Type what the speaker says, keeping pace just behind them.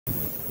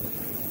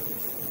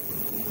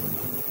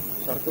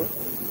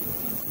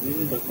This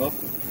is the cup,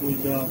 push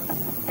the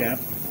cap,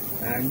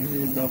 and this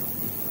is the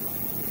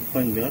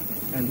plunger,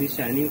 and the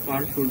shining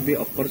part should be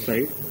upper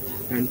side,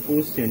 and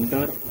push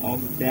center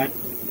of that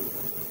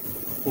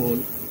hole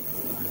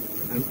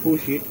and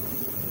push it,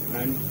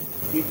 and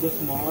keep the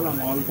small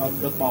amount of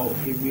the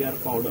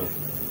KBR powder,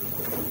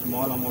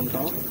 small amount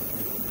of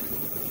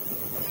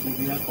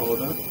KBR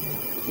powder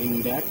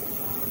in that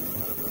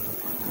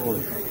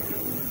hole.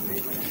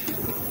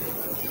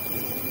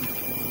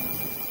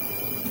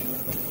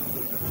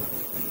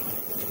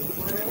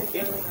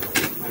 Okay,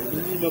 and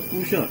this is the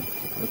pusher.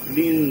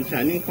 The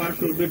shining part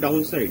should be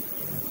downside,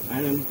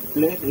 and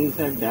place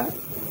inside that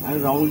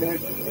and round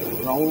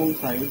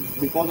side.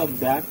 Because of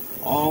that,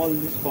 all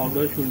this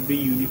powder should be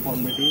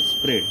uniformity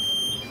spread.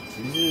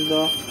 This is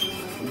the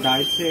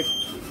dissect.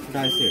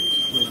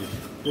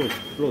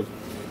 Close.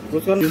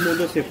 Remove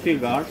the safety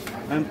guard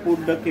and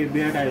put the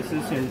KBR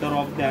dissect center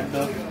of that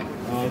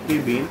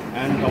cabin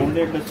and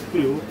rounded the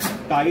screw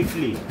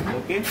tightly.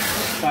 Okay,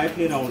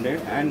 tightly rounded,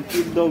 and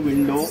keep the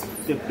window,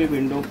 safety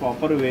window,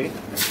 proper way,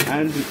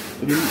 and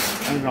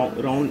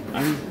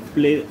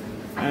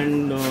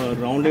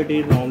round it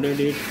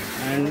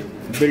and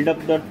build up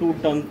the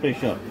 2-ton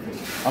pressure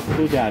up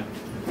to that.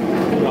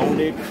 Round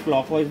it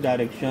clockwise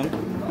direction.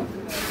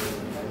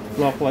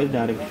 This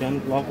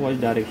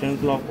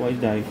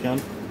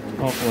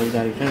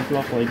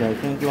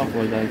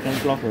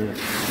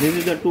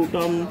is the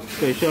 2-ton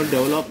pressure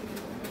develop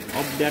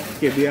of that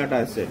KBR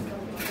dissect.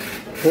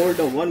 Hold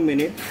 1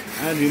 minute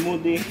and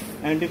remove the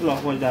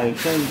anti-clockwise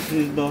direction. This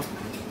is the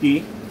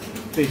key,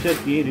 pressure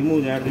key.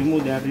 Remove that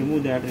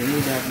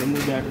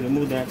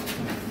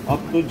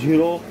up to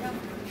 0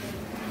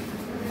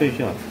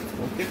 pressure.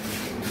 Okay,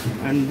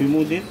 and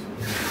remove this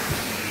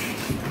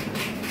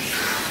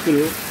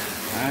screw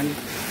and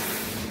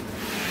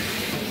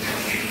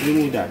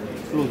remove that.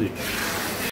 Close it.